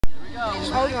It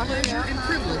is my pleasure and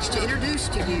privilege to introduce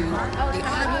to you the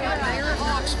Honorable Mayor of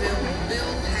Knoxville,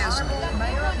 Bill Haslam.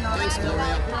 Thanks,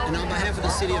 L'Oreal. And on behalf of the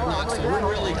city of Knoxville, we're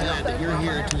really glad that you're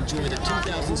here to enjoy the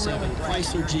 2007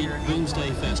 Chrysler Jeep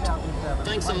BOOMSDAY Festival.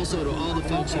 Thanks also to all the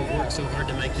folks who've worked so hard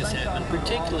to make this happen,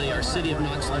 particularly our city of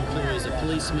Knoxville employees, the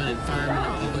policemen and firemen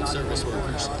and public service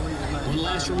workers. One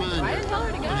last reminder,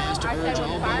 I'm asked to urge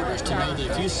all voters to know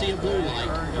that if you see a blue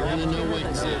light, you're in a no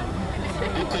waiting zone.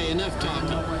 Okay, enough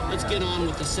talking. Let's get on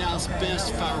with the South's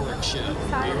best fireworks show.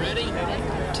 Are you ready? 10,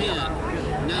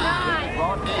 9,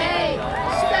 8,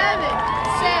 7,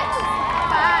 6,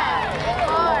 5,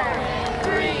 4,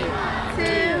 3,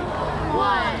 2,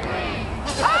 1.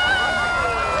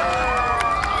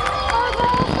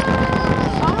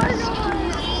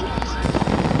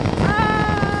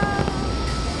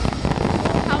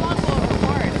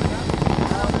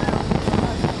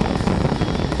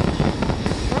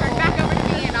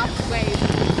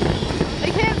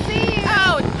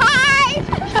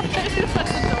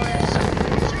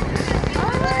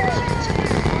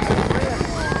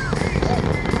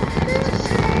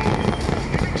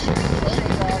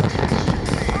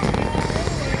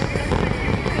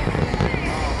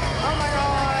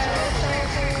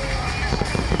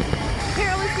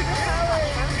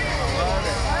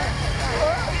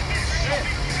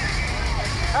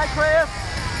 Hi, Chris.